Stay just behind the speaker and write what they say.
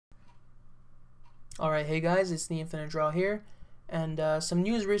Alright, hey guys, it's the Infinite Draw here, and some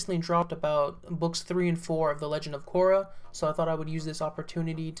news recently dropped about books 3 and 4 of The Legend of Korra, so I thought I would use this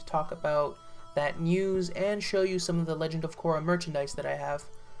opportunity to talk about that news and show you some of the Legend of Korra merchandise that I have.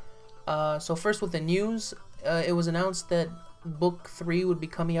 So first with the news, it was announced that book 3 would be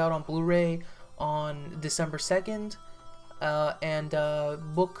coming out on Blu-ray on December 2nd, and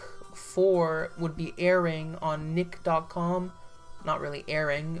book 4 would be airing on Nick.com. Not really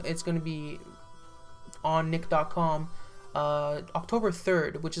airing, it's going to be on Nick.com October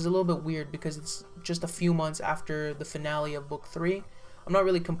 3rd, which is a little bit weird because it's just a few months after the finale of book 3. I'm not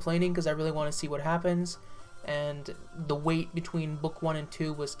really complaining because I really want to see what happens, and the wait between book 1 and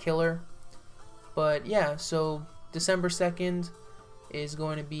 2 was killer. But yeah, so December 2nd is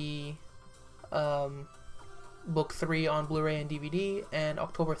going to be book 3 on Blu-ray and DVD, and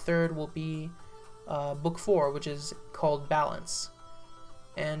October 3rd will be book 4, which is called Balance.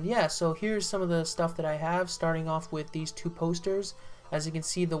 And yeah, so here's some of the stuff that I have, starting off with these two posters. As you can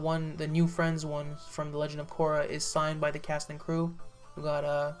see, the New Friends one from The Legend of Korra is signed by the cast and crew. We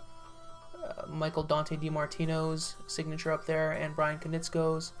got Michael Dante DiMartino's signature up there, and Brian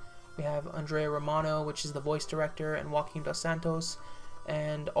Konietzko's. We have Andrea Romano, which is the voice director, and Joaquin Dos Santos,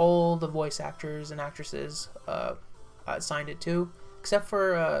 and all the voice actors and actresses signed it too, except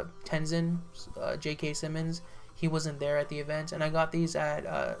for Tenzin, J.K. Simmons. He wasn't there at the event, and I got these at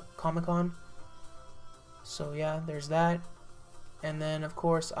Comic-Con. So yeah, there's that. And then of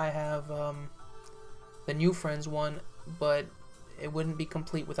course I have the New Friends one, but it wouldn't be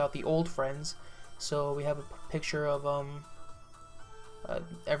complete without the old friends. So we have a picture of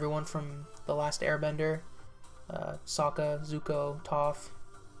everyone from The Last Airbender, Sokka, Zuko, Toph,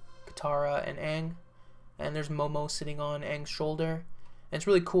 Katara, and Aang. And there's Momo sitting on Aang's shoulder. And it's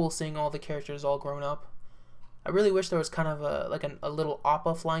really cool seeing all the characters all grown up. I really wish there was kind of a little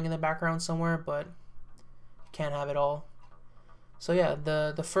appa flying in the background somewhere, but can't have it all. So yeah,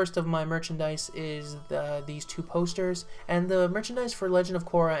 the first of my merchandise is these two posters, and the merchandise for Legend of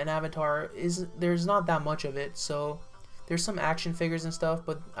Korra and Avatar there's not that much of it. So there's some action figures and stuff,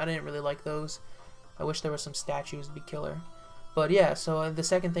 but I didn't really like those. I wish there were some statues to be killer. But yeah, so the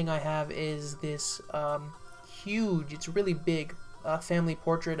second thing I have is this huge, it's really big, family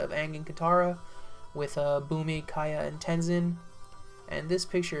portrait of Aang and Katara, with Bumi, Kaya, and Tenzin. And this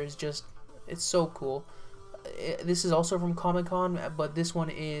picture is just, it's so cool. This is also from Comic-Con, but this one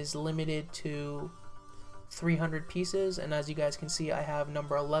is limited to 300 pieces, and as you guys can see, I have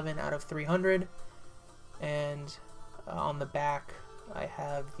number 11 out of 300. And on the back I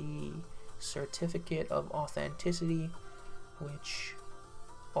have the certificate of authenticity, which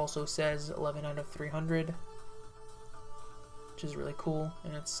also says 11 out of 300, which is really cool,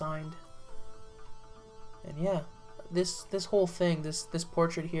 and it's signed. And yeah, this whole thing, this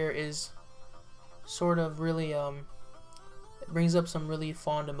portrait here is sort of really it brings up some really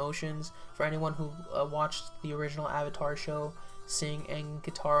fond emotions for anyone who watched the original Avatar show. Seeing Aang and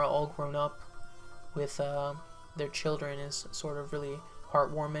Katara all grown up with their children is sort of really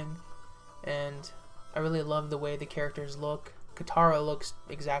heartwarming, and I really love the way the characters look. Katara looks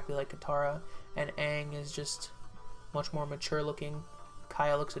exactly like Katara, and Aang is just much more mature looking.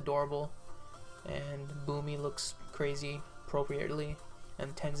 Kaya looks adorable, and Bumi looks crazy appropriately,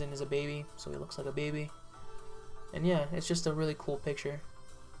 and Tenzin is a baby, so he looks like a baby. And yeah, it's just a really cool picture.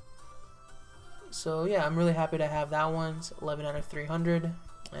 So yeah, I'm really happy to have that one. It's 11 out of 300,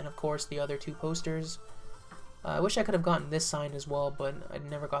 and of course the other two posters. I wish I could have gotten this signed as well, but I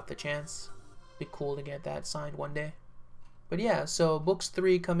never got the chance. It'd be cool to get that signed one day. But yeah, so books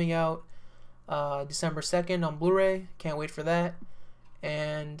 3 coming out December 2nd on Blu-ray. Can't wait for that.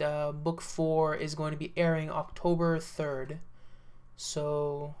 And book 4 is going to be airing October 3rd.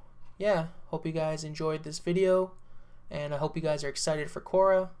 So yeah, hope you guys enjoyed this video, and I hope you guys are excited for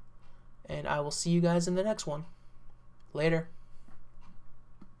Korra, and I will see you guys in the next one. Later.